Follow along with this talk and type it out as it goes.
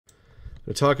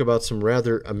to talk about some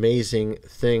rather amazing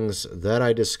things that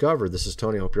I discovered. This is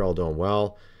Tony. I hope you're all doing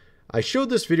well. I showed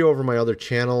this video over my other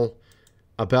channel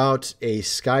about a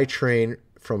sky train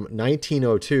from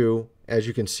 1902. As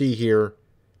you can see here,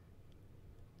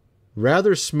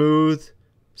 rather smooth.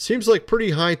 Seems like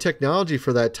pretty high technology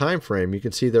for that time frame. You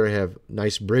can see there have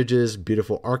nice bridges,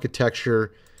 beautiful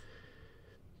architecture.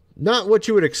 Not what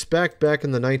you would expect back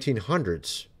in the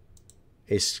 1900s.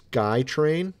 A sky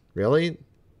train? Really?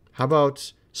 How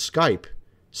about Skype?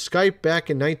 Skype back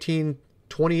in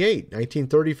 1928,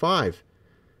 1935.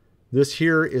 This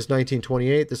here is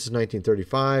 1928. This is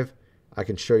 1935. I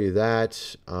can show you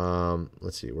that.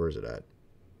 Let's see, where is it at?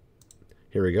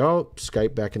 Here we go.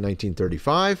 Skype back in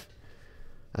 1935.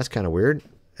 That's kind of weird.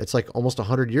 It's like almost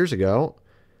 100 years ago.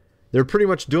 They're pretty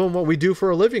much doing what we do for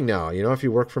a living now. You know, if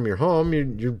you work from your home,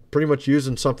 you're pretty much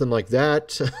using something like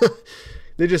that.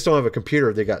 They just don't have a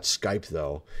computer. They got Skype,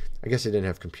 though. I guess they didn't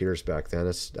have computers back then.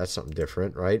 That's something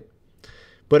different, right?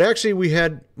 But actually, we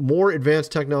had more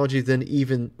advanced technology than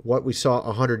even what we saw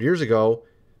 100 years ago,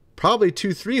 probably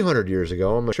 200-300 years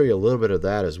ago. I'm going to show you a little bit of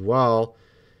that as well.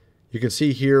 You can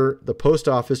see here the post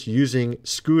office using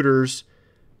scooters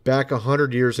back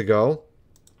 100 years ago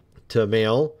to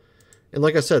mail. And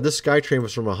like I said, this SkyTrain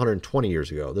was from 120 years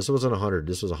ago. This wasn't 100.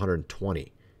 This was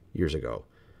 120 years ago.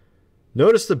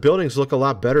 Notice the buildings look a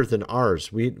lot better than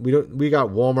ours. We got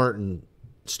Walmart and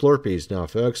Slurpees now,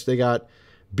 folks. They got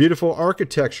beautiful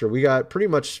architecture. We got pretty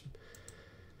much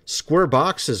square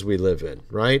boxes we live in,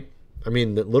 right? I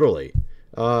mean, literally.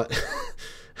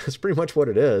 That's pretty much what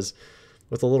it is,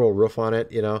 with a little roof on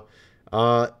it, you know.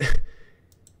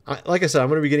 Like I said, I'm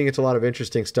going to be getting into a lot of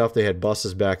interesting stuff. They had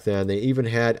buses back then. They even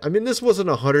had, I mean, this wasn't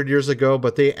 100 years ago,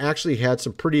 but they actually had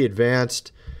some pretty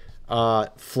advanced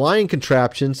flying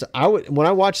contraptions. When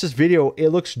I watch this video, it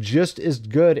looks just as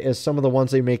good as some of the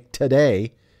ones they make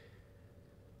today.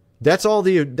 That's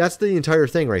the entire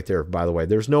thing right there, by the way.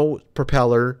 There's no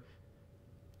propeller.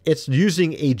 It's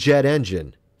using a jet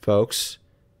engine, folks.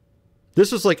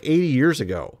 This was like 80 years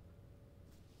ago.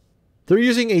 They're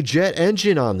using a jet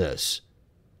engine on this.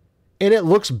 And it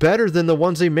looks better than the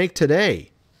ones they make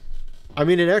today. I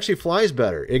mean, it actually flies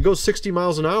better. It goes 60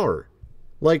 miles an hour.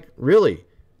 Like, really.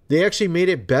 They actually made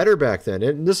it better back then.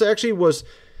 And this actually was...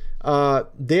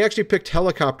 they actually picked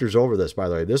helicopters over this, by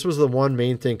the way. This was the one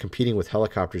main thing competing with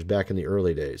helicopters back in the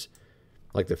early days.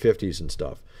 Like the 50s and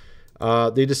stuff.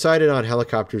 They decided on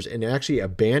helicopters and actually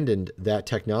abandoned that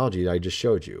technology that I just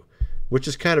showed you. Which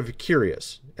is kind of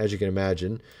curious, as you can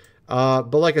imagine.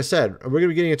 But like I said, we're going to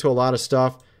be getting into a lot of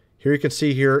stuff. Here you can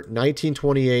see here,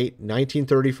 1928,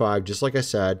 1935, just like I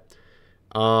said.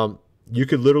 You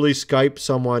could literally Skype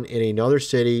someone in another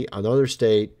city, another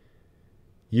state,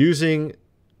 using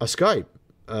a Skype,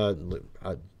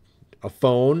 a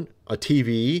phone, a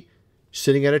TV,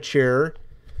 sitting at a chair,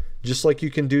 just like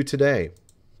you can do today.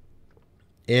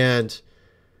 And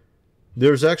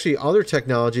there's actually other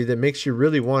technology that makes you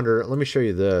really wonder. Let me show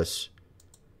you this.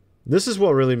 This is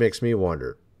what really makes me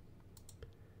wonder.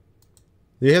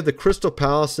 They had the Crystal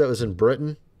Palace that was in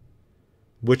Britain,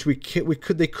 which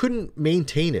they couldn't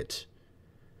maintain it.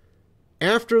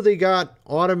 After they got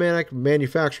automatic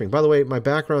manufacturing. By the way, my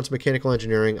background's mechanical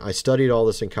engineering. I studied all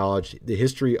this in college. The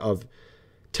history of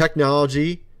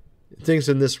technology, things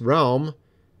in this realm.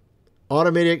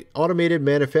 Automated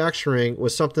manufacturing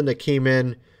was something that came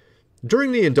in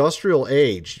during the industrial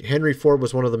age. Henry Ford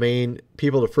was one of the main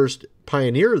people to first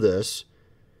pioneer this.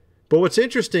 But what's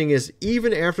interesting is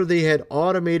even after they had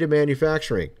automated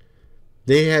manufacturing,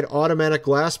 they had automatic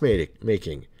glass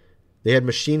making. They had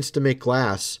machines to make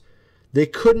glass. They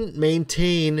couldn't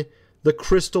maintain the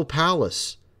Crystal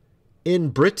Palace in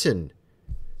Britain.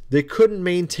 They couldn't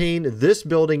maintain this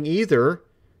building either,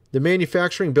 the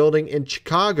manufacturing building in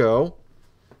Chicago.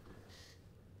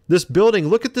 This building,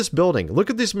 look at this building. Look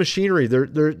at this machinery.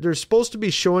 They're supposed to be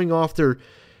showing off their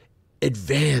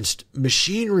advanced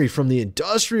machinery from the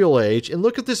industrial age. And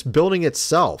look at this building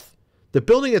itself. The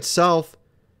building itself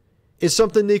is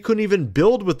something they couldn't even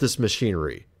build with this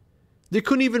machinery. They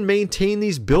couldn't even maintain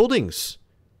these buildings.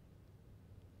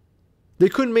 They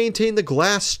couldn't maintain the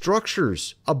glass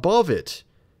structures above it,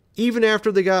 even after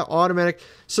they got automatic.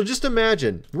 So just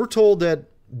imagine, we're told that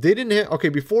they didn't have, okay,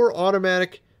 before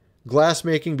automatic glass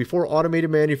making, before automated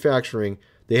manufacturing,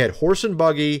 they had horse and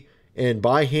buggy and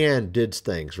by hand did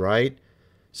things, right?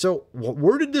 So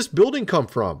where did this building come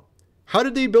from? How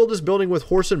did they build this building with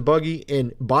horse and buggy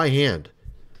and by hand?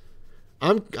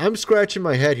 I'm scratching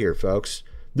my head here, folks.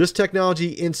 This technology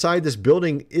inside this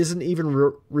building isn't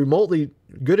even remotely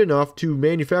good enough to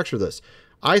manufacture this.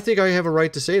 I think I have a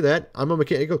right to say that. I'm a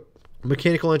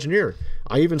mechanical engineer.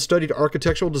 I even studied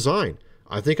architectural design.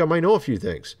 I think I might know a few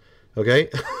things. Okay.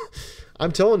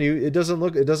 I'm telling you, it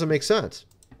doesn't make sense.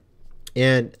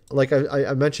 And like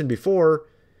I mentioned before,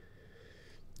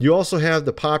 you also have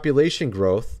the population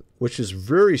growth, which is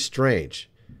very strange.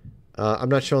 I'm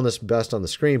not showing this best on the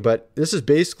screen, but this is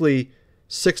basically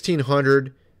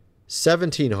 1600,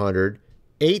 1700,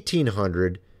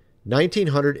 1800,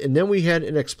 1900, and then we had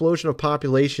an explosion of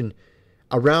population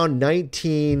around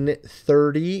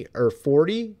 1930 or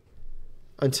 40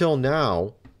 until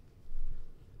now.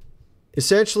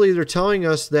 Essentially, they're telling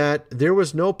us that there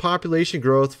was no population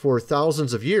growth for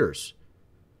thousands of years.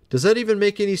 Does that even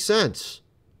make any sense?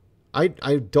 I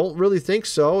don't really think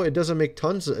so. It doesn't make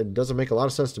a lot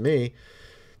of sense to me.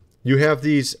 You have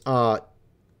these water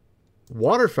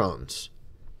fountains,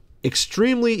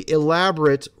 extremely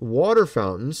elaborate water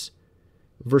fountains,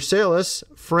 Versailles,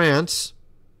 France,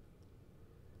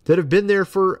 that have been there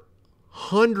for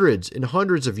hundreds and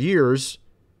hundreds of years.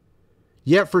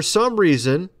 Yet for some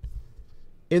reason,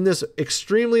 in this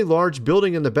extremely large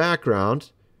building in the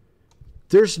background,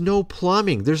 there's no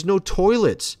plumbing, there's no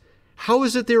toilets. How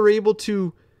is it they were able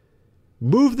to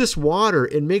move this water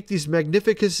and make these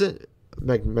magnificent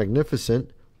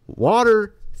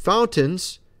water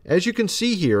fountains, as you can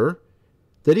see here,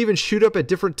 that even shoot up at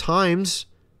different times?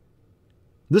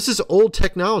 This is old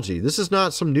technology. This is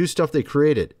not some new stuff they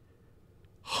created.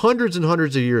 Hundreds and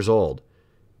hundreds of years old.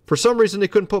 For some reason, they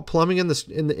couldn't put plumbing in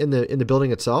the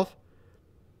building itself.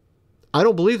 I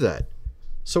don't believe that.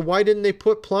 So why didn't they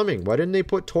put plumbing? Why didn't they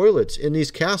put toilets in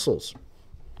these castles?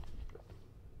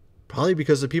 Probably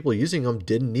because the people using them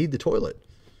didn't need the toilet.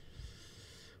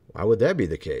 Why would that be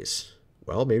the case?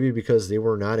 Well, maybe because they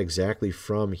were not exactly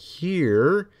from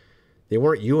here. They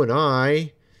weren't you and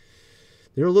I.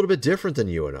 They were a little bit different than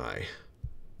you and I.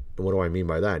 And what do I mean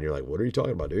by that? And you're like, what are you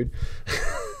talking about, dude?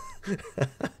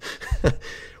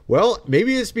 Well,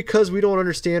 maybe it's because we don't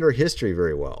understand our history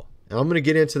very well. And I'm going to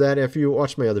get into that. If you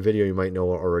watch my other video, you might know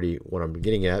already what I'm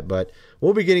getting at. But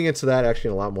we'll be getting into that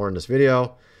actually a lot more in this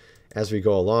video as we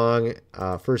go along.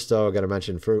 First, though, I got to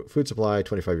mention food supply,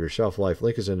 25-year shelf life.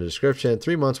 Link is in the description.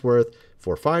 3 months worth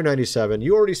for $5.97.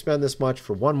 You already spend this much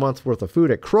for 1 month's worth of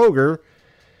food at Kroger,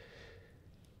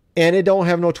 and it don't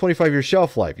have no 25-year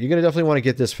shelf life. You're going to definitely want to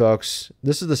get this, folks.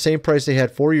 This is the same price they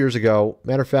had 4 years ago.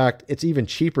 Matter of fact, it's even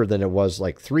cheaper than it was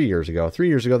like 3 years ago. 3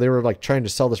 years ago, they were like trying to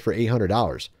sell this for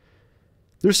 $800.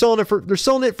 They're selling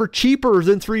it for cheaper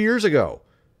than 3 years ago.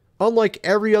 Unlike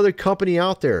every other company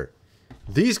out there.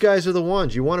 These guys are the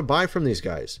ones you want to buy from these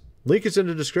guys. Link is in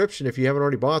the description if you haven't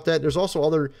already bought that. There's also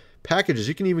other packages.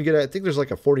 You can even get, I think there's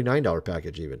like a $49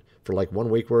 package even for like 1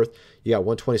 week worth. You got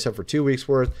 $127 for 2 weeks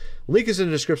worth. Link is in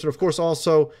the description. Of course,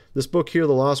 also this book here,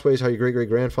 The Lost Ways, How Your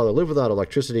Great-Great-Grandfather Lived Without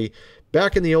Electricity.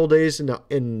 Back in the old days, in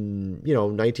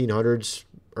 1900s,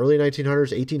 early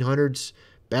 1900s, 1800s,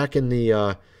 back in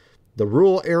the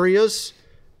rural areas.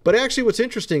 But actually what's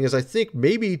interesting is I think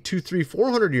maybe 200, 300,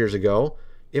 400 years ago,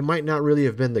 it might not really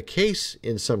have been the case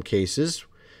in some cases.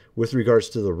 With regards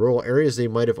to the rural areas, they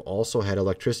might have also had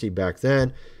electricity back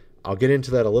then. I'll get into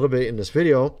that a little bit in this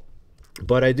video.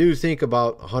 But I do think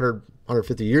about 100,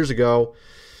 150 years ago,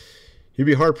 you'd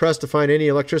be hard-pressed to find any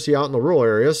electricity out in the rural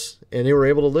areas, and they were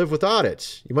able to live without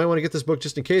it. You might want to get this book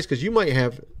just in case, because you might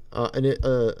have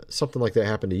something like that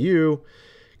happen to you.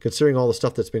 Considering all the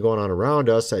stuff that's been going on around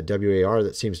us, that WAR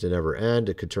that seems to never end,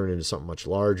 it could turn into something much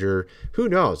larger. Who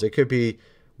knows? It could be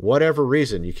whatever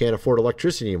reason. You can't afford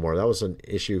electricity anymore. That was an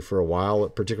issue for a while,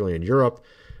 particularly in Europe,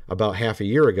 about half a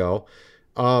year ago.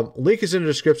 Link is in the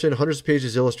description. Hundreds of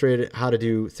pages illustrated how to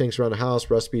do things around the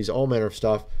house, recipes, all manner of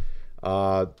stuff,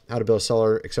 how to build a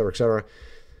cellar, etc., etc.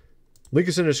 Link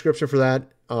is in the description for that.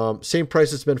 Same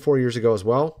price it's been 4 years ago as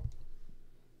well.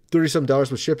 $30-some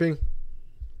with shipping.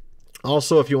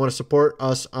 Also, if you want to support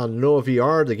us on Noah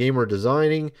VR, the game we're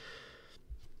designing,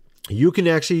 you can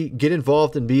actually get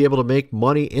involved and be able to make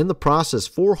money in the process.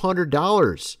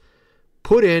 $400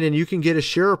 put in, and you can get a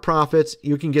share of profits.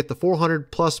 You can get the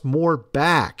 400 plus more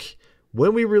back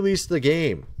when we release the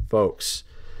game, folks.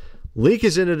 Link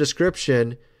is in the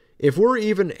description. If we're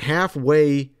even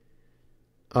halfway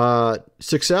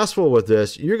successful with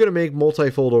this, you're going to make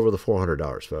multifold over the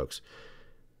 $400, folks.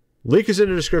 Link is in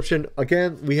the description.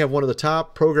 Again, we have one of the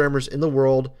top programmers in the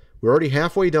world. We're already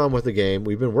halfway done with the game.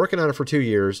 We've been working on it for 2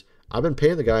 years. I've been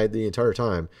paying the guy the entire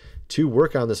time to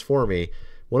work on this for me.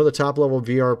 One of the top level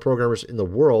VR programmers in the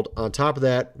world. On top of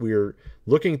that, we're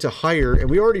looking to hire,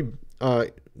 and we already,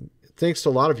 thanks to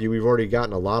a lot of you, we've already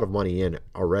gotten a lot of money in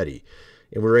already.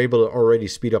 And we were able to already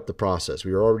speed up the process.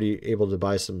 We were already able to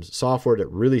buy some software that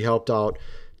really helped out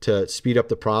to speed up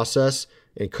the process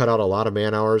and cut out a lot of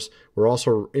man hours. We're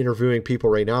also interviewing people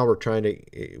right now.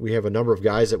 We have a number of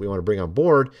guys that we want to bring on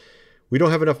board. We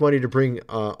don't have enough money to bring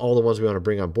all the ones we want to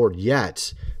bring on board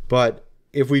yet, but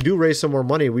if we do raise some more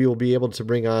money, we will be able to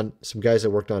bring on some guys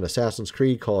that worked on Assassin's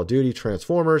Creed, Call of Duty,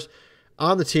 Transformers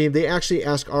on the team. They actually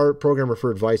ask our programmer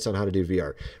for advice on how to do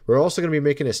VR. We're also going to be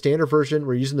making a standard version.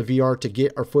 We're using the VR to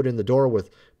get our foot in the door with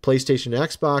PlayStation and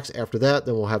Xbox. After that,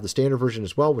 then we'll have the standard version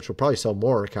as well, which will probably sell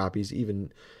more copies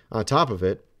even on top of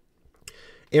it.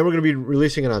 And we're going to be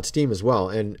releasing it on Steam as well.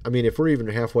 And I mean, if we're even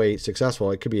halfway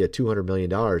successful, it could be at $200 million.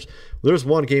 There's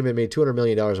one game that made $200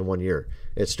 million in 1 year.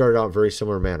 It started out in a very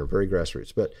similar manner, very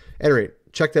grassroots. But at any rate,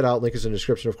 check that out. Link is in the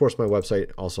description. Of course, my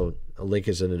website, also a link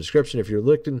is in the description. If you're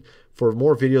looking for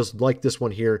more videos like this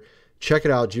one here, check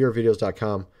it out,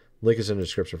 grvideos.com. Link is in the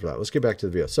description for that. Let's get back to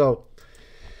the video. So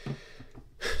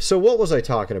what was I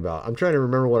talking about? I'm trying to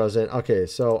remember what I was in. Okay,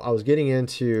 so I was getting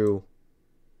into,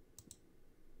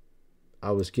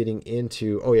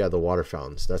 oh yeah, the water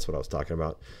fountains. That's what I was talking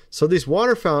about. So these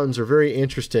water fountains are very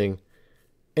interesting,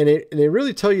 and they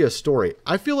really tell you a story.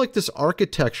 I feel like this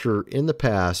architecture in the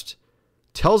past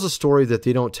tells a story that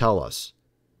they don't tell us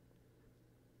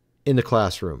in the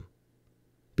classroom.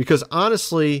 Because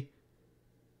honestly,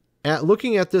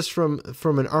 looking at this from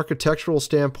an architectural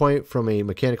standpoint, from a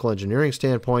mechanical engineering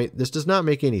standpoint, this does not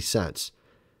make any sense.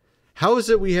 How is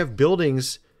it we have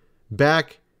buildings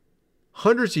back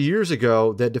hundreds of years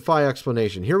ago that defy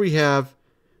explanation? Here we have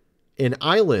an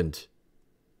island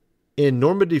in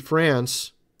Normandy,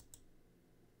 France,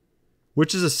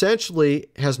 which is essentially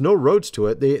has no roads to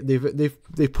it.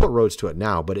 They've put roads to it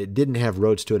now, but it didn't have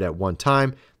roads to it at one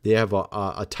time. They have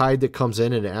a tide that comes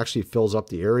in and it actually fills up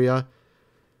the area.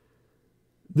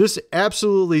 This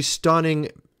absolutely stunning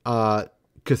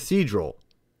cathedral.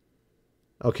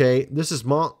 Okay, this is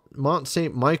Mont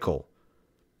Saint Michael.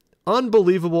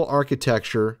 Unbelievable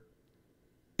architecture.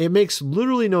 It makes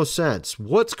literally no sense.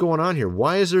 What's going on here?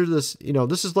 Why is there this? You know,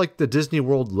 this is like the Disney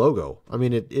World logo. I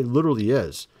mean, it literally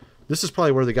is. This is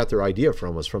probably where they got their idea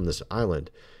from, was from this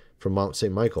island, from Mont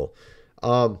Saint Michael.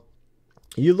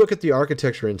 You look at the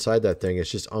architecture inside that thing,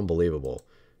 it's just unbelievable.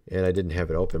 And I didn't have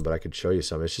it open, but I could show you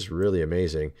some. It's just really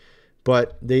amazing.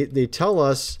 But they tell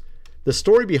us the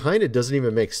story behind it doesn't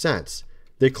even make sense.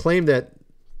 They claim that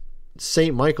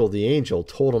Saint Michael, the angel,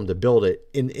 told him to build it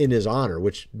in his honor,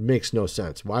 which makes no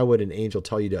sense. Why would an angel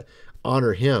tell you to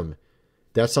honor him?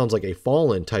 That sounds like a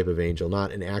fallen type of angel,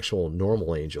 not an actual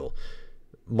normal angel.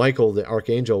 Michael, the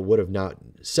archangel, would have not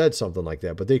said something like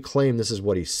that, but they claim this is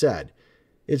what he said.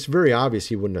 It's very obvious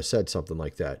he wouldn't have said something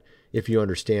like that if you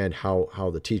understand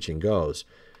how the teaching goes.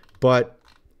 But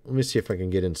let me see if I can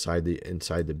get inside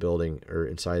the building, or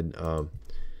inside.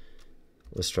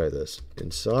 Let's try this.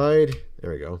 Inside.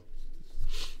 There we go.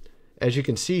 As you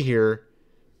can see here,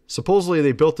 supposedly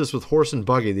they built this with horse and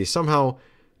buggy. They somehow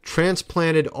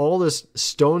transplanted all this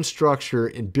stone structure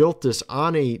and built this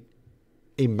on a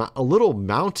little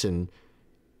mountain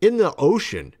in the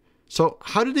ocean. So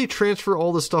how did they transfer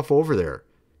all this stuff over there?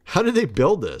 How did they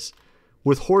build this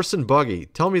with horse and buggy?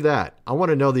 Tell me that. I want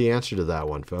to know the answer to that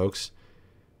one, folks.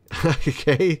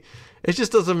 Okay? It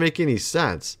just doesn't make any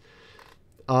sense.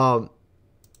 Look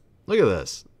at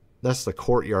this. That's the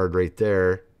courtyard right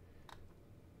there.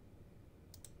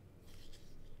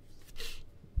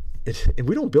 And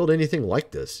we don't build anything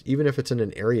like this, even if it's in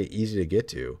an area easy to get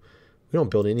to. We don't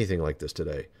build anything like this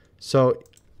today. So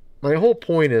my whole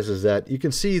point is that you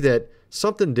can see that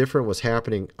something different was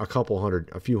happening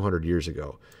a few hundred years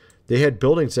ago. They had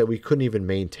buildings that we couldn't even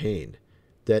maintain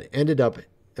that ended up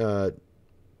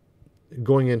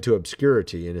going into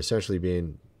obscurity and essentially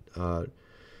being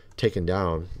taken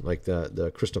down, like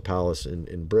the Crystal Palace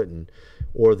in Britain,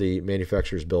 or the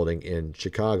Manufacturers Building in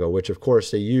Chicago, which of course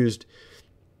they used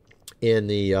in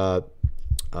the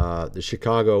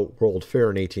Chicago World Fair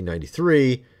in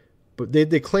 1893, but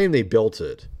they claim they built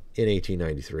it in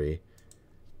 1893,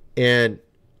 and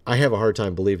I have a hard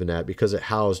time believing that, because it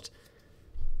housed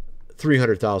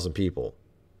 300,000 people.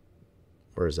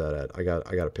 Where is that at? I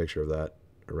got a picture of that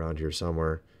around here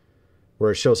somewhere,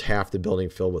 where it shows half the building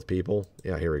filled with people.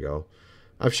 Yeah, here we go.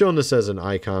 I've shown this as an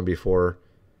icon before.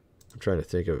 I'm trying to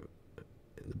think of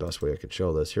the best way I could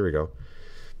show this. Here we go.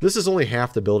 This is only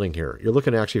half the building here. You're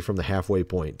looking actually from the halfway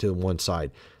point to one side.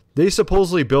 They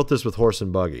supposedly built this with horse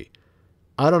and buggy.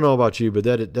 I don't know about you, but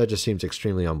that just seems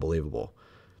extremely unbelievable.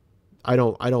 I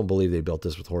don't believe they built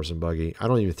this with horse and buggy. I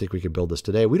don't even think we could build this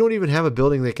today. We don't even have a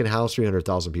building that can house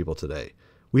 300,000 people today.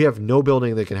 We have no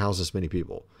building that can house this many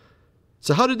people.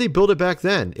 So how did they build it back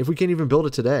then if we can't even build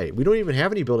it today? We don't even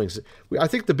have any buildings. I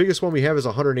think the biggest one we have is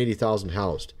 180,000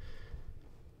 housed.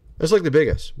 That's like the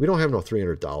biggest. We don't have no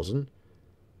 300,000.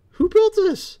 Who built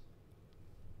this?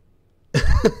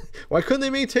 Why couldn't they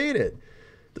maintain it?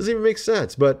 Doesn't even make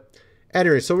sense. But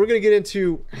anyway, so we're going to get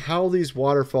into how these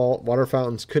water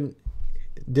fountains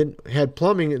had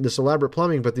plumbing, this elaborate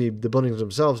plumbing, but the buildings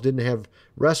themselves didn't have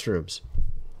restrooms.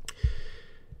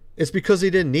 It's because they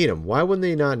didn't need them. Why wouldn't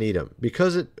they not need them?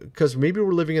 Because maybe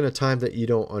we're living in a time that you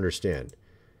don't understand.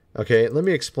 Okay, let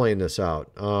me explain this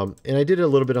out. And I did it a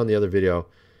little bit on the other video.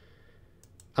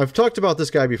 I've talked about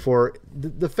this guy before.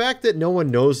 The fact that no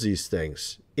one knows these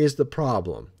things is the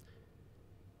problem.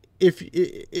 If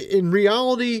in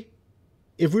reality,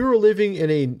 if we were living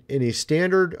in a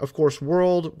standard, of course,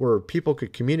 world where people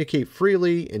could communicate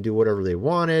freely and do whatever they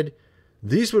wanted,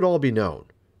 these would all be known.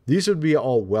 These would be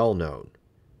all well known.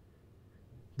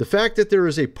 The fact that there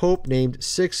is a pope named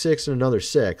 66 and another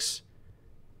 6,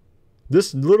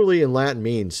 this literally in Latin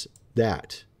means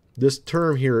that. This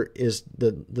term here is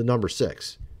the number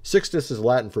 6. Sixtus is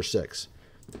Latin for 6.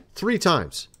 3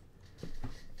 times.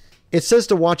 It says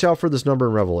to watch out for this number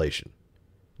in Revelation.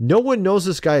 No one knows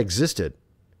this guy existed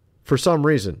for some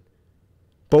reason.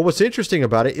 But what's interesting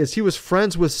about it is he was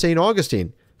friends with St.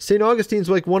 Augustine. St. Augustine's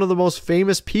like one of the most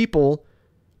famous people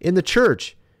in the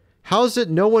church. How is it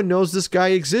no one knows this guy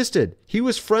existed? He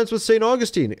was friends with St.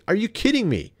 Augustine. Are you kidding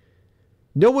me?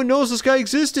 No one knows this guy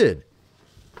existed.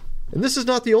 And this is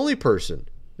not the only person.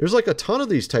 There's like a ton of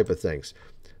these type of things.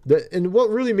 And what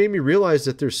really made me realize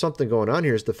that there's something going on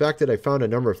here is the fact that I found a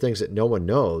number of things that no one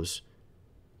knows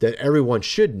that everyone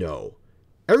should know.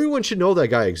 Everyone should know that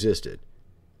guy existed.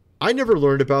 I never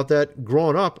learned about that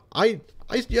growing up. I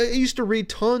used to read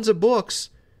tons of books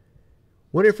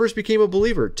when I first became a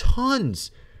believer. Tons.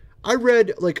 I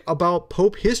read like about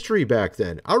Pope history back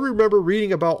then. I remember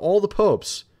reading about all the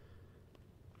popes.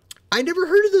 I never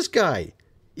heard of this guy.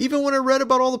 Even when I read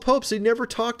about all the popes, they never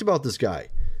talked about this guy.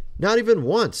 Not even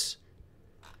once.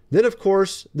 Then, of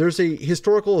course, there's a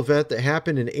historical event that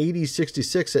happened in AD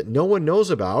 66 that no one knows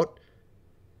about.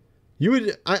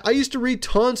 I used to read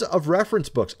tons of reference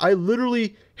books. I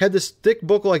literally had this thick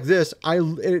book like this.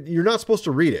 You're not supposed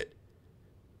to read it.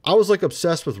 I was like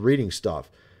obsessed with reading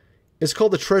stuff. It's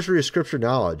called The Treasury of Scripture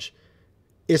Knowledge.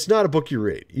 It's not a book you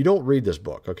read. You don't read this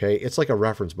book, okay? It's like a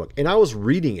reference book. And I was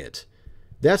reading it.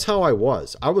 That's how I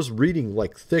was. I was reading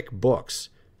like thick books.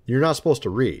 You're not supposed to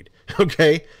read,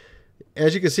 okay?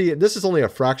 As you can see, this is only a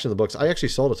fraction of the books. I actually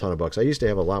sold a ton of books. I used to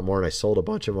have a lot more, and I sold a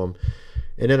bunch of them.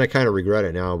 And then I kind of regret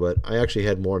it now, but I actually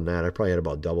had more than that. I probably had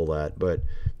about double that. But,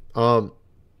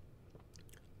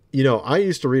 you know, I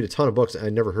used to read a ton of books, and I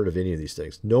never heard of any of these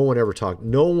things. No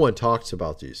one talks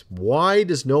about these. Why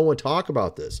does no one talk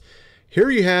about this? Here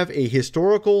you have a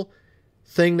historical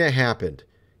thing that happened.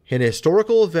 An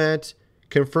historical event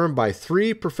confirmed by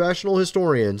 3 professional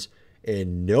historians,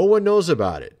 and no one knows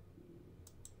about it.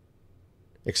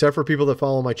 Except for people that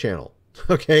follow my channel.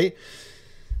 Okay?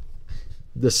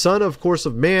 The Son, of course,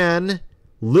 of Man,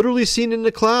 literally seen in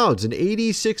the clouds in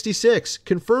AD 66,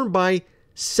 confirmed by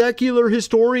secular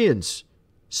historians.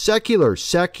 Secular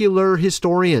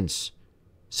historians.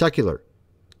 Secular.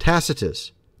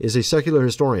 Tacitus is a secular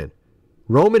historian.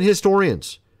 Roman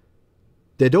historians.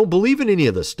 They don't believe in any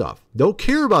of this stuff. Don't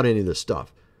care about any of this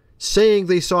stuff. Saying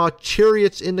they saw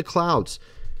chariots in the clouds.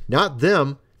 Not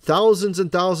them. Thousands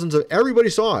and thousands of... Everybody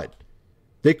saw it.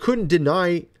 They couldn't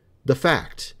deny the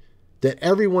fact that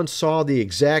everyone saw the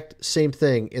exact same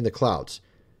thing in the clouds.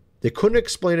 They couldn't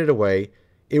explain it away.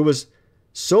 It was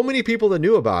so many people that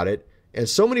knew about it, and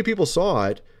so many people saw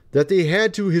it, that they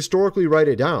had to historically write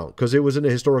it down, because it was in a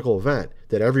historical event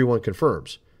that everyone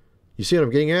confirms. You see what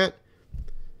I'm getting at?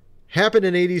 Happened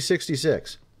in AD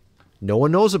 66. No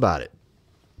one knows about it.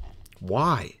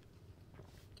 Why?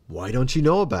 Why don't you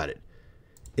know about it?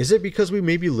 Is it because we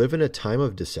maybe live in a time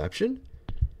of deception?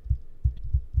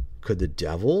 Could the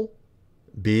devil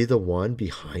be the one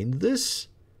behind this?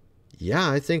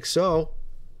 Yeah, I think so.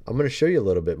 I'm going to show you a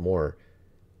little bit more.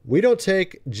 We don't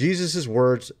take Jesus'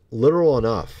 words literal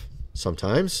enough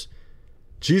sometimes.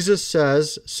 Jesus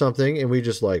says something and we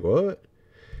just like, what?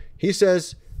 He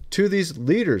says to these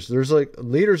leaders, there's like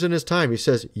leaders in his time, he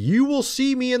says, you will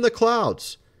see me in the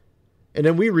clouds. And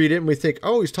then we read it and we think,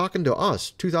 oh, he's talking to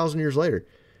us 2,000 years later.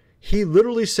 He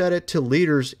literally said it to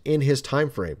leaders in his time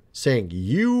frame, saying,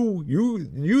 you,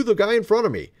 the guy in front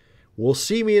of me, will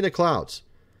see me in the clouds.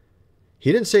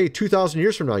 He didn't say 2,000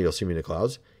 years from now you'll see me in the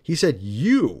clouds. He said,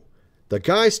 you, the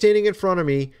guy standing in front of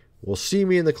me, will see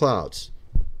me in the clouds.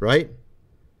 Right?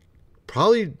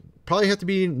 Probably have to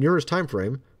be near his time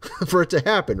frame for it to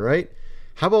happen, right?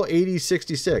 How about AD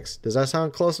 66? Does that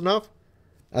sound close enough?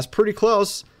 That's pretty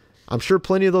close. I'm sure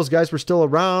plenty of those guys were still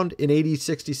around in AD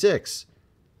 66.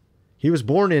 He was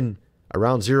born in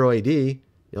around 0 AD. He'd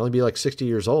only be like 60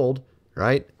 years old,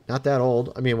 right? Not that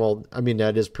old. I mean,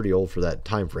 that is pretty old for that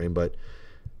time frame, but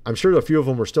I'm sure a few of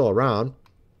them were still around.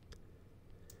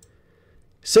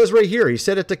 It says right here, he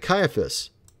said it to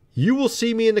Caiaphas, "You will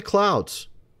see me in the clouds.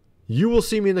 You will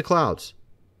see me in the clouds."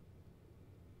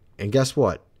 And guess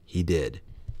what? He did.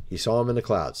 He saw him in the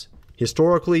clouds.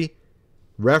 Historically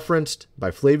referenced by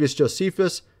Flavius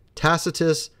Josephus,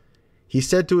 Tacitus, he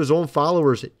said to his own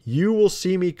followers, "You will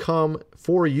see me come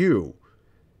for you."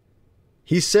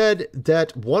 He said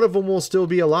that one of them will still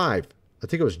be alive. I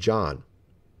think it was John.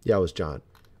 Yeah, it was John.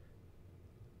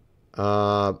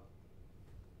 I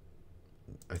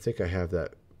think I have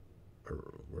that.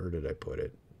 Where did I put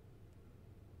it?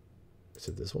 Is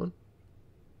it this one?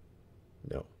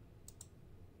 No.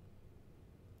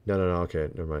 No. Okay,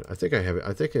 never mind. I think I have it.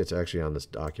 I think it's actually on this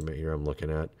document here I'm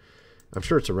looking at. I'm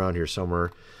sure it's around here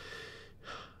somewhere.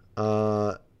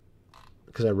 Because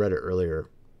I read it earlier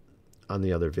on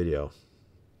the other video.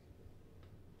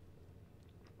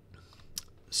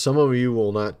 Some of you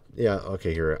will not. Yeah,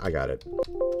 okay, here. I got it.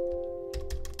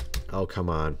 Oh, come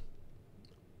on.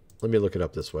 Let me look it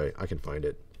up this way. I can find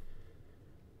it.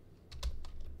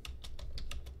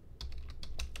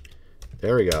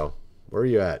 There we go. Where are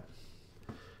you at?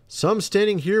 Some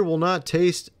standing here will not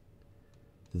taste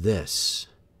this.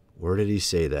 Where did he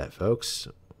say that, folks?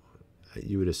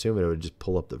 You would assume it would just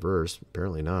pull up the verse.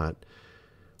 Apparently not.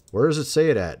 Where does it say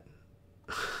it at?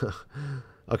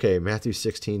 Okay, Matthew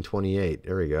 16:28.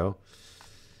 There we go.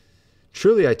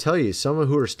 Truly, I tell you, some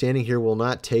who are standing here will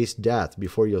not taste death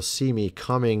before you'll see me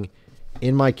coming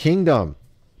in my kingdom.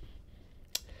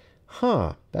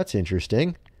 Huh, that's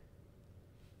interesting.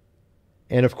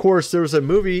 And of course, there was a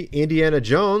movie, Indiana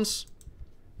Jones,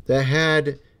 that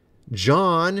had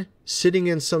John sitting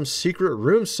in some secret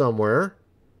room somewhere.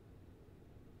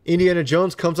 Indiana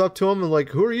Jones comes up to him and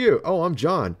like, "Who are you?" "Oh, I'm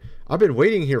John. I've been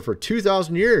waiting here for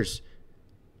 2,000 years.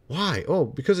 Why? "Oh,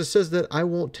 because it says that I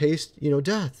won't taste,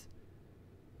 death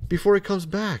before he comes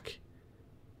back."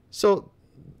 So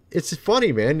it's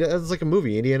funny, man. It's like a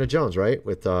movie, Indiana Jones, right?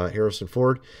 With Harrison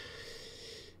Ford.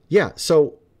 Yeah,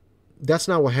 so that's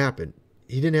not what happened.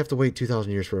 He didn't have to wait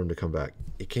 2,000 years for him to come back.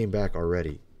 It came back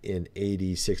already in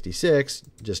AD 66.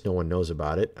 Just no one knows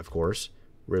about it, of course.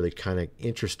 Really kind of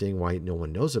interesting why no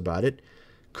one knows about it.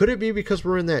 Could it be because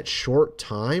we're in that short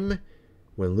time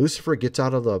when Lucifer gets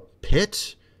out of the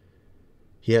pit?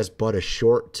 He has but a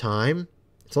short time.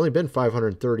 It's only been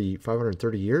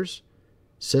 530 years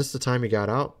since the time he got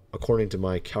out, according to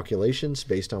my calculations,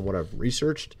 based on what I've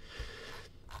researched.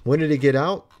 When did he get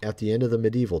out? At the end of the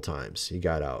medieval times, he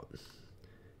got out.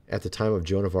 At the time of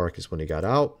Joan of Arc is when he got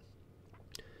out.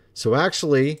 So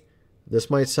actually, this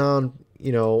might sound,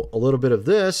 a little bit of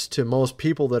this to most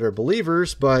people that are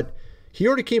believers, but he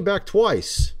already came back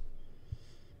twice.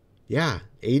 Yeah,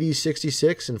 AD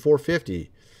 66 and 450.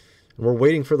 And we're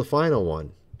waiting for the final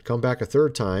one. Come back a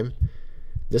third time.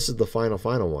 This is the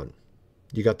final one.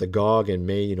 You got the Gog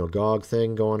and Gog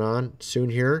thing going on soon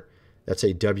here. That's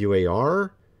a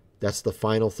WAR. That's the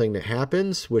final thing that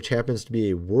happens, which happens to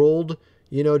be a world,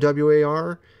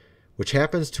 WAR, which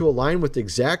happens to align with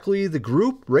exactly the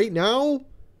group right now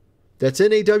that's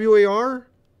in a WAR,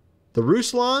 the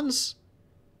Ruslans.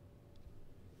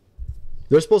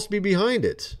 They're supposed to be behind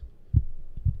it.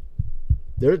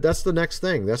 That's the next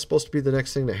thing. That's supposed to be the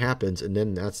next thing that happens, and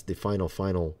then that's the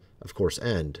final, of course,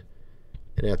 end.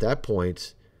 And at that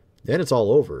point, then it's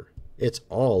all over. It's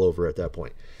all over at that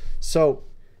point. So,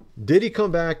 did he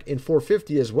come back in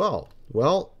 450 as well?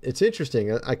 Well, it's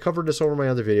interesting. I covered this over my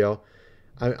other video.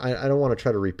 I don't want to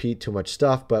try to repeat too much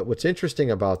stuff, but what's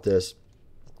interesting about this,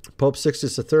 Pope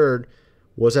Sixtus III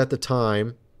was at the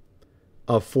time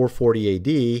of 440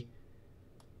 AD.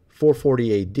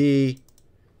 440 AD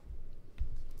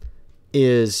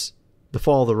is the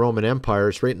fall of the Roman Empire.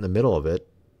 It's right in the middle of it.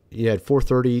 You had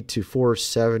 430 to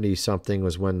 470 something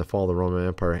was when the fall of the Roman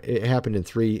Empire. It happened in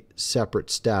 3 separate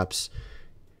steps.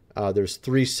 There's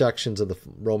 3 sections of the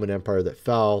Roman Empire that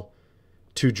fell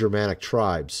to Germanic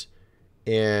tribes.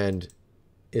 And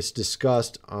it's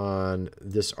discussed on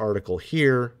this article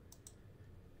here.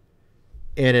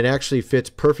 And it actually fits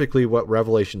perfectly what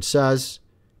Revelation says.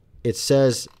 It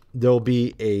says there'll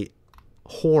be a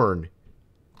horn.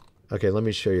 Okay, let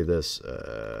me show you this.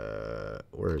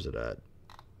 Where is it at?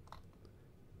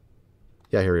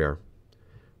 Yeah, here we are.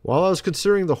 While I was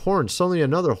considering the horn, suddenly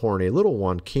another horn, a little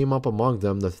one, came up among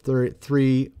them. The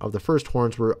 3 of the first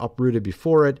horns were uprooted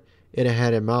before it. It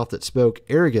had a mouth that spoke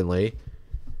arrogantly.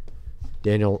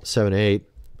 Daniel 7:8.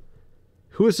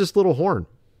 Who is this little horn?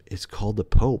 It's called the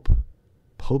Pope.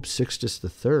 Pope Sixtus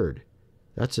III.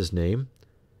 That's his name.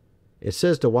 It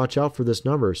says to watch out for this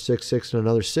number, 6, and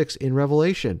another 6 in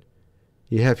Revelation.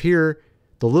 You have here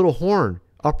the little horn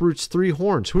uproots 3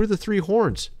 horns. Who are the 3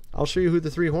 horns? I'll show you who the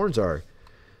 3 horns are.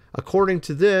 According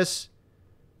to this,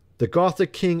 the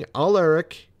Gothic king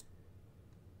Alaric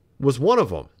was one of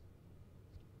them.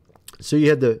 So you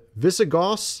had the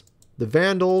Visigoths, the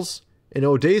Vandals, and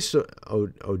Odasirs,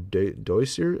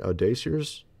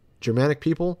 Germanic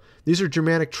people. These are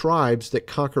Germanic tribes that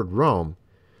conquered Rome.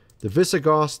 The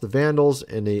Visigoths, the Vandals,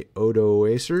 and the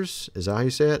Odoacers. Is that how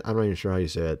you say it? I'm not even sure how you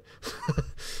say it.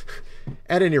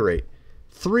 At any rate,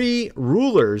 3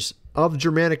 rulers of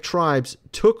Germanic tribes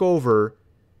took over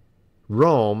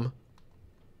Rome.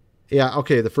 Yeah,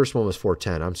 okay, the first one was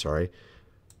 410. I'm sorry.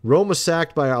 Rome was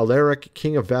sacked by Alaric,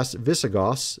 king of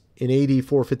Visigoths. In AD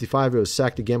 455, it was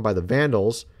sacked again by the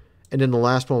Vandals. And then the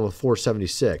last one was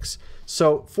 476.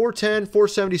 So 410,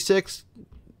 476,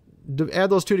 add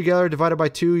those two together, divided by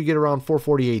 2, you get around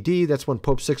 440 AD. That's when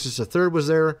Pope Sixtus III was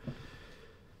there.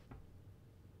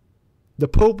 The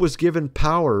Pope was given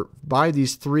power by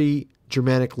these 3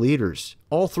 Germanic leaders.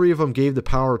 All 3 of them gave the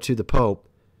power to the Pope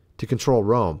to control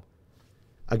Rome.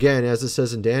 Again, as it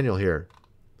says in Daniel here,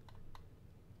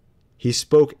 he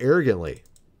spoke arrogantly.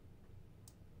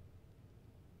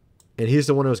 And he's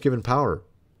the one who was given power.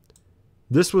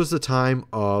 This was the time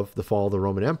of the fall of the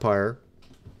Roman Empire.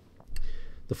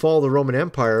 The fall of the Roman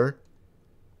Empire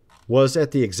was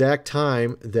at the exact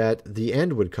time that the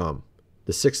end would come,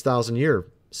 the 6,000 year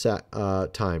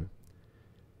time.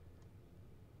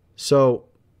 So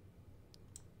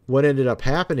what ended up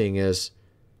happening is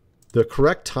the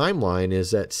correct timeline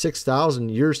is that 6,000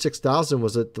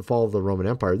 was at the fall of the Roman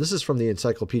Empire. This is from the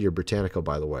Encyclopedia Britannica,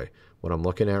 by the way, what I'm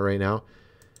looking at right now.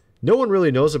 No one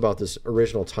really knows about this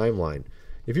original timeline.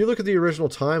 If you look at the original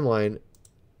timeline,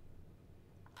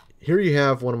 here you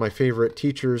have one of my favorite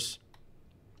teachers,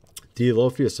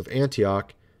 Theophius of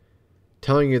Antioch,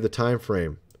 telling you the time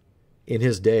frame in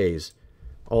his days.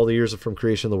 All the years from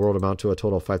creation of the world amount to a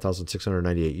total of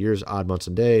 5,698 years, odd months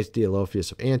and days.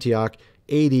 Theophius of Antioch,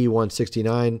 AD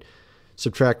 169.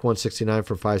 Subtract 169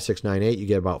 from 5698, you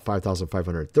get about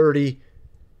 5,530.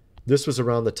 This was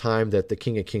around the time that the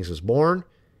King of Kings was born.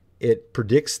 It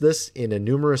predicts this in a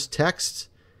numerous texts.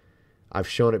 I've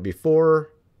shown it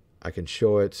before. I can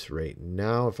show it right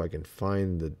now if I can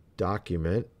find the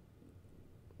document.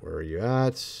 Where are you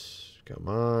at? Come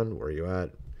on, where are you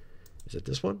at? Is it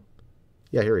this one?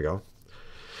 Yeah, here we go.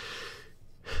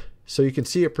 So you can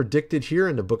see it predicted here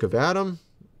in the book of Adam.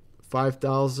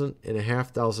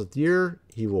 5,500th year,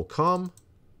 he will come.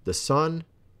 The sun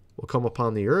will come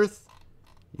upon the earth.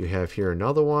 You have here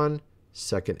another one.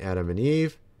 Second Adam and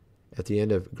Eve. At the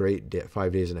end of great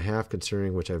 5 days and a half,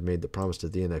 concerning which I've made the promise to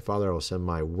thee and thy father, I will send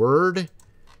my word.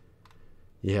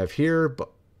 You have here,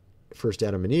 first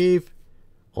Adam and Eve.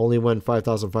 Only when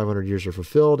 5,500 years are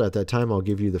fulfilled, at that time I'll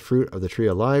give you the fruit of the tree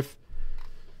of life.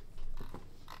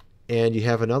 And you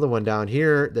have another one down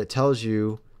here that tells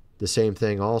you the same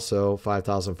thing also,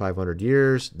 5,500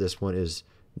 years. This one is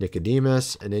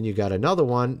Nicodemus. And then you got another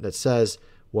one that says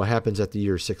what happens at the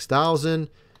year 6,000.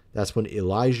 That's when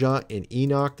Elijah and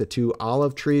Enoch, the 2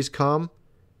 olive trees, come,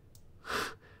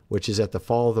 which is at the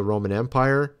fall of the Roman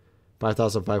Empire.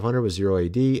 5,500 was 0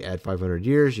 AD. Add 500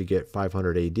 years, you get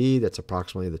 500 AD. That's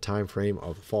approximately the time frame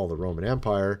of the fall of the Roman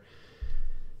Empire.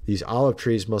 These olive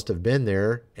trees must have been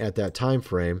there at that time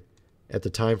frame, at the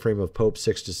time frame of Pope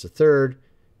Sixtus III.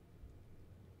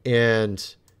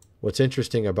 And what's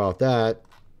interesting about that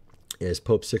is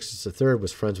Pope Sixtus III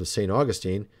was friends with St.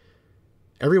 Augustine.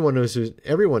 Everyone knows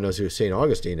who St.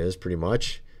 Augustine is, pretty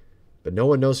much, but no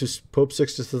one knows who Pope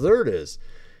Sixtus III is.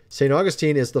 St.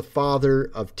 Augustine is the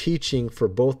father of teaching for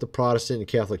both the Protestant and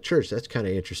Catholic Church. That's kind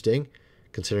of interesting,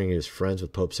 considering he was friends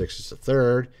with Pope Sixtus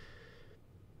III.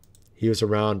 He was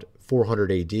around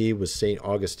 400 AD with St.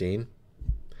 Augustine.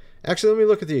 Actually, let me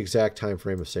look at the exact time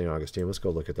frame of St. Augustine. Let's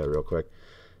go look at that real quick.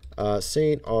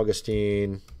 St.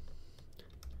 Augustine,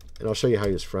 and I'll show you how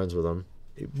he was friends with him.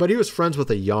 But he was friends with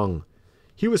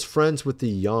he was friends with the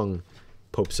young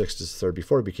Pope Sixtus III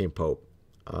before he became Pope.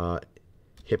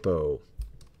 Hippo.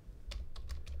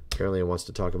 Apparently he wants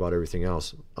to talk about everything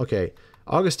else. Okay,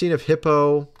 Augustine of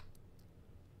Hippo.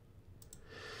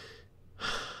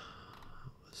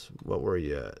 What were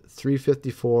you?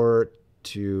 354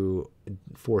 to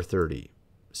 430.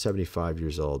 75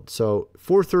 years old. So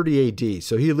 430 AD.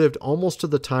 So he lived almost to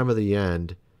the time of the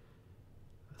end.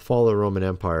 Fall of the Roman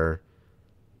Empire.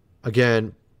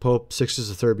 Again, Pope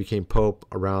Sixtus III became Pope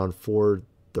around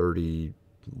 430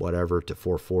 whatever to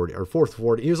 440 or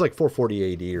 440. He was like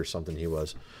 440 AD or something. He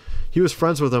was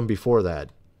friends with him before that.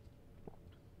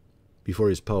 Before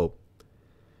he was Pope.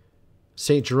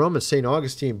 St. Jerome and St.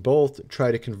 Augustine both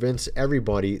try to convince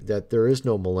everybody that there is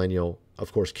no millennial,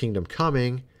 of course, kingdom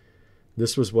coming.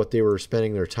 This was what they were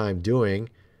spending their time doing.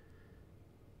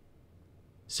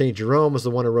 St. Jerome was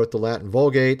the one who wrote the Latin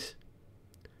Vulgate.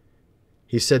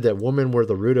 He said that women were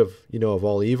the root of, of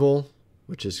all evil,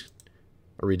 which is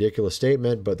a ridiculous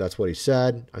statement, but that's what he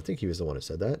said. I think he was the one that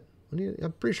said that.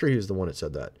 I'm pretty sure he was the one that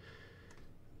said that.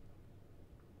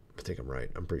 I think I'm right.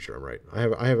 I'm pretty sure I'm right.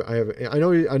 I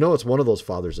know it's one of those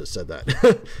fathers that said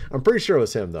that. I'm pretty sure it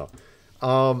was him though.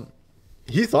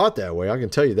 He thought that way. I can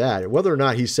tell you that. Whether or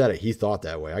not he said it, he thought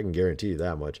that way. I can guarantee you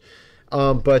that much.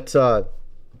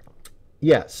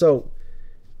 Yeah. So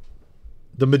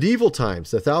the medieval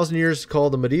times, the 1,000 years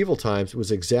called the medieval times,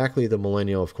 was exactly the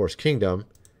millennial, of course, kingdom.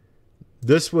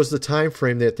 This was the time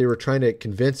frame that they were trying to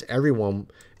convince everyone,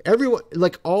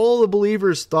 like all the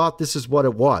believers thought this is what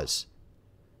it was.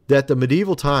 That the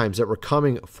medieval times that were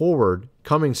coming forward,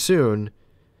 coming soon,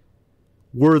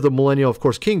 were the millennial, of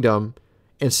course, kingdom.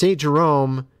 And St.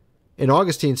 Jerome and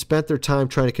Augustine spent their time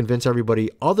trying to convince everybody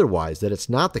otherwise, that it's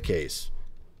not the case.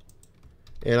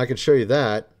 And I can show you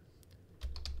that.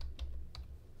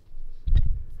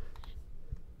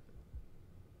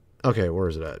 Okay, where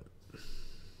is it at?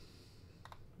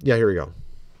 Yeah, here we go.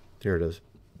 Here it is.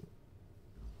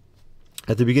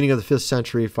 At the beginning of the 5th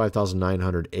century,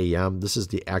 5900 AM. This is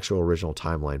the actual original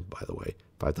timeline, by the way.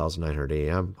 5900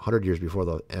 AM, 100 years before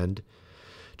the end.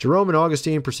 Jerome and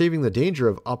Augustine, perceiving the danger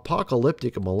of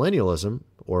apocalyptic millennialism,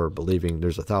 or believing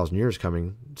there's 1,000 years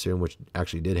coming soon, which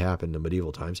actually did happen in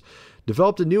medieval times,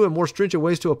 developed a new and more stringent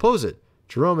ways to oppose it.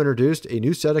 Jerome introduced a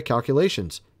new set of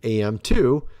calculations,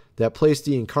 AM2, that placed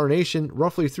the incarnation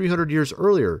roughly 300 years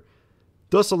earlier,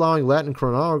 thus allowing Latin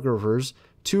chronographers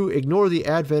to ignore the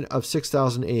advent of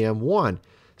 6000 AM1.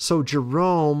 So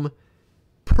Jerome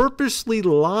purposely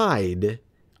lied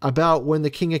about when the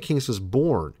King of Kings was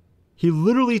born. He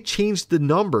literally changed the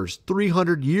numbers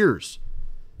 300 years.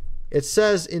 It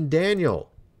says in Daniel,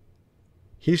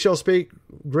 he shall speak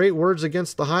great words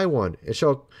against the High One. He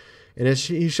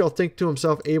shall think to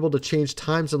himself able to change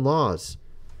times and laws.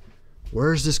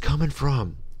 Where is this coming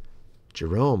from?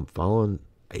 Jerome, following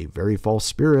a very false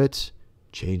spirit,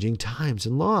 changing times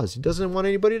and laws. He doesn't want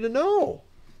anybody to know.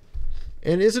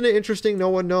 And isn't it interesting? No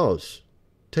one knows.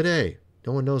 Today,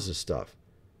 no one knows this stuff.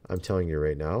 I'm telling you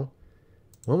right now.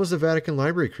 When was the Vatican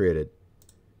Library created?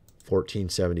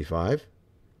 1475.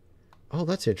 Oh,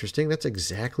 that's interesting. That's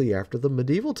exactly after the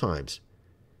medieval times.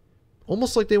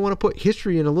 Almost like they want to put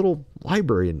history in a little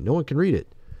library and no one can read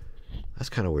it. That's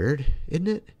kind of weird, isn't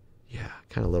it? Yeah,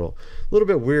 kind of a little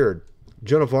bit weird.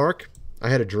 Joan of Arc. I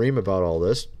had a dream about all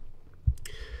this.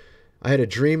 I had a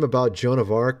dream about Joan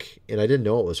of Arc, and I didn't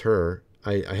know it was her.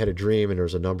 I had a dream, and there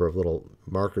was a number of little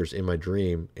markers in my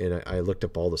dream, and I looked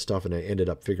up all the stuff, and I ended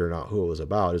up figuring out who it was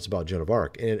about. It's about Joan of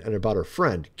Arc, and about her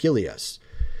friend, Gilias.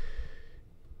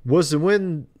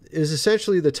 Is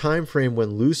essentially the time frame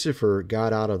when Lucifer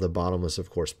got out of the bottomless,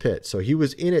 of course, pit. So he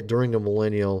was in it during the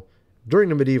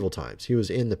medieval times. He was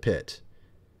in the pit.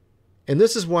 And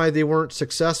this is why they weren't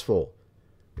successful,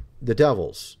 the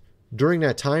devils, during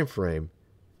that time frame,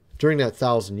 during that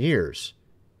 1,000 years,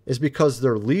 is because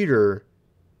their leader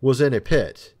was in a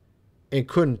pit and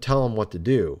couldn't tell them what to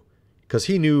do because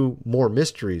he knew more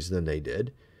mysteries than they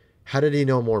did. How did he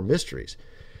know more mysteries?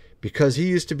 Because he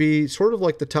used to be sort of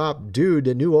like the top dude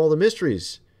that knew all the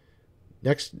mysteries.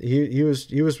 He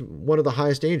was one of the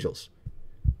highest angels.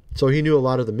 So he knew a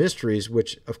lot of the mysteries,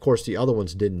 which of course the other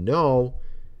ones didn't know.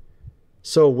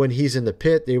 So when he's in the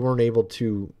pit, they weren't able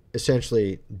to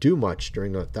essentially do much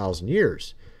during 1,000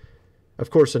 years. Of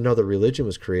course, another religion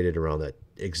was created around that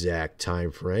exact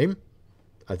time frame.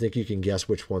 I think you can guess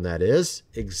which one that is.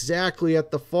 Exactly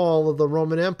at the fall of the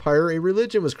Roman Empire, a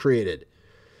religion was created.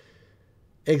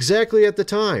 Exactly at the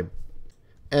time.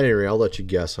 Anyway, I'll let you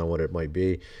guess on what it might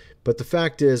be. But the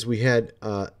fact is, we had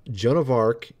Joan of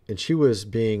Arc, and she was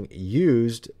being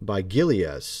used by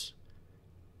Gilias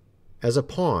as a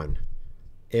pawn.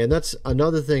 And that's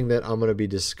another thing that I'm going to be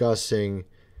discussing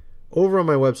over on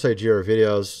my website, GR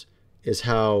Videos, is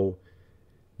how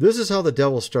this is how the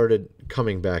devil started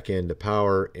coming back into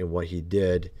power and what he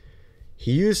did.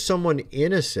 He used someone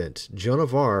innocent, Joan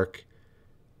of Arc,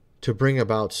 to bring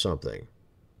about something.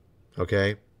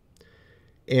 Okay?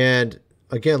 And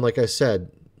again, like I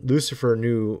said, Lucifer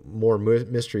knew more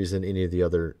mysteries than any of the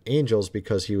other angels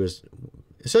because he was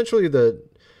essentially the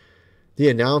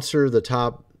announcer, the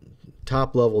top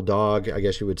level dog, I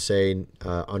guess you would say,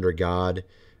 under God.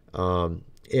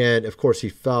 And of course he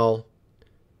fell,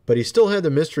 but he still had the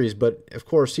mysteries, but of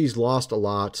course he's lost a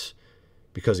lot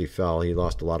because he fell. He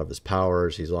lost a lot of his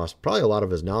powers. He's lost probably a lot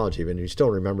of his knowledge even. He still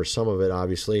remembers some of it,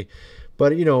 obviously.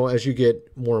 But, you know, as you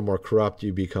get more and more corrupt,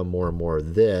 you become more and more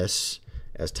this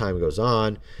as time goes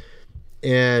on.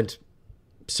 And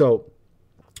so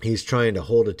he's trying to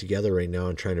hold it together right now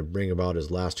and trying to bring about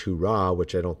his last hoorah,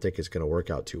 which I don't think is going to work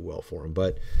out too well for him.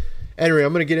 But anyway,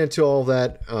 I'm going to get into all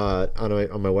that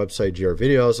on my website, GR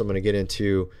Videos. I'm going to get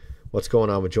into what's going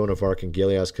on with Joan of Arc and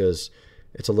Gileas because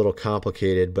it's a little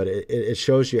complicated, but it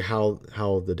shows you how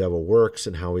the devil works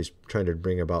and how he's trying to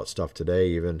bring about stuff today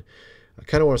even. I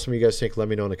kind of want some of you guys to think. Let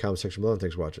me know in the comment section below, and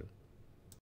thanks for watching.